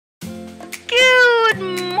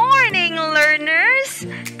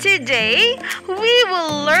Today, we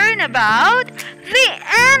will learn about the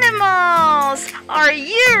animals. Are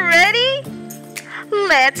you ready?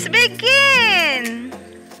 Let's begin.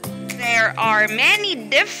 There are many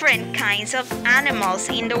different kinds of animals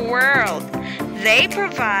in the world. They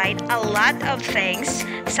provide a lot of things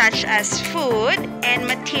such as food and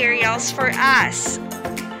materials for us.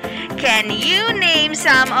 Can you name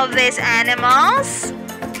some of these animals?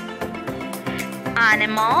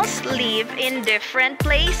 Animals live in different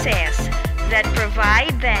places that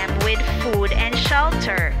provide them with food and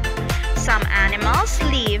shelter. Some animals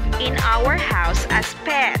live in our house as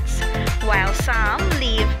pets, while some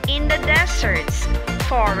live in the deserts,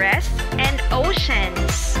 forests, and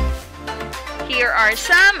oceans. Here are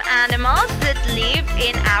some animals that live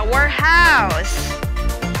in our house.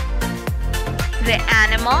 The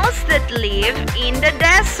animals that live in the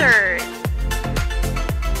desert.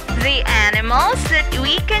 The animals that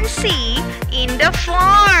we can see in the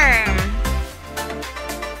farm.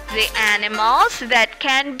 The animals that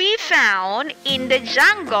can be found in the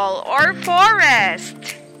jungle or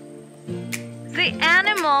forest. The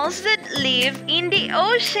animals that live in the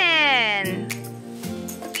ocean.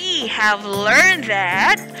 We have learned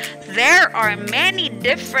that there are many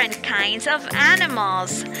different kinds of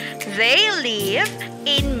animals. They live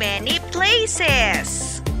in many places.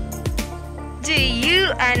 Do you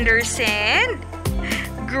understand?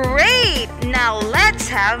 Great! Now let's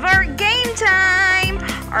have our game time.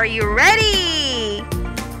 Are you ready?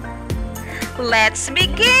 Let's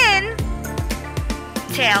begin.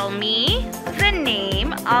 Tell me the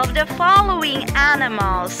name of the following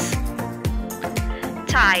animals: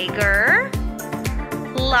 tiger,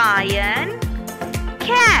 lion,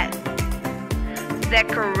 cat. The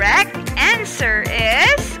correct answer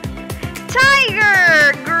is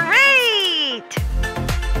tiger. Great!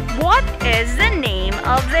 What is the name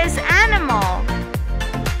of this animal?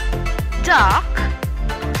 Duck,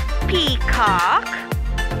 peacock,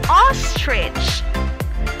 ostrich.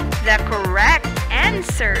 The correct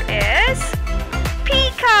answer is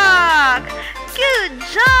peacock. Good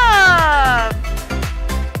job!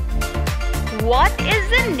 What is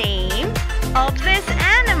the name of this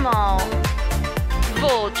animal?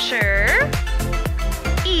 Vulture,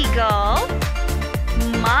 eagle,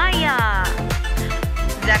 Maya.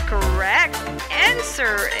 The correct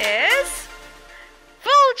answer is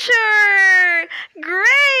vulture.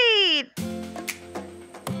 Great!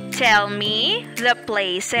 Tell me the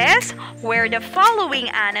places where the following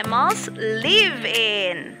animals live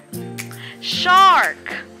in: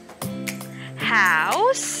 shark,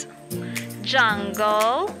 house,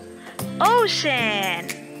 jungle, ocean.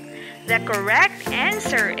 The correct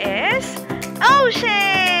answer is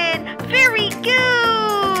ocean. Very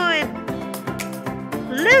good.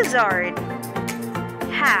 Lizard,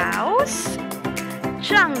 house,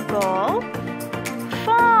 jungle,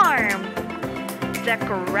 farm. The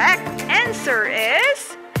correct answer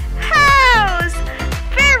is house.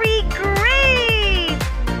 Very great.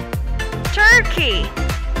 Turkey,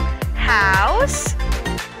 house,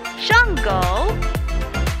 jungle,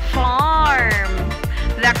 farm.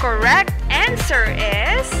 The correct answer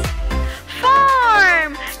is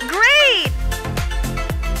farm. Great.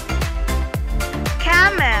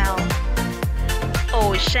 Camel,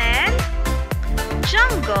 ocean,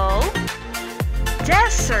 jungle,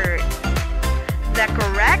 desert. The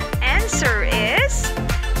correct answer is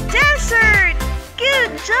desert.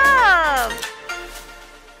 Good job.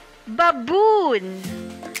 Baboon,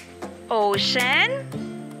 ocean,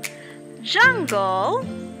 jungle,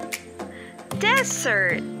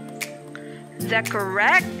 desert. The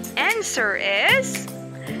correct answer is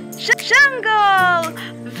jungle.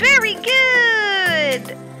 Very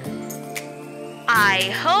good.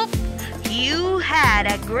 I hope you had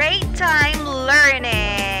a great time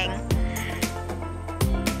learning.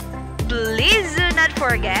 Please do not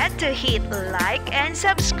forget to hit like and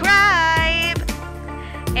subscribe.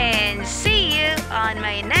 And see you on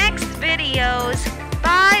my next videos.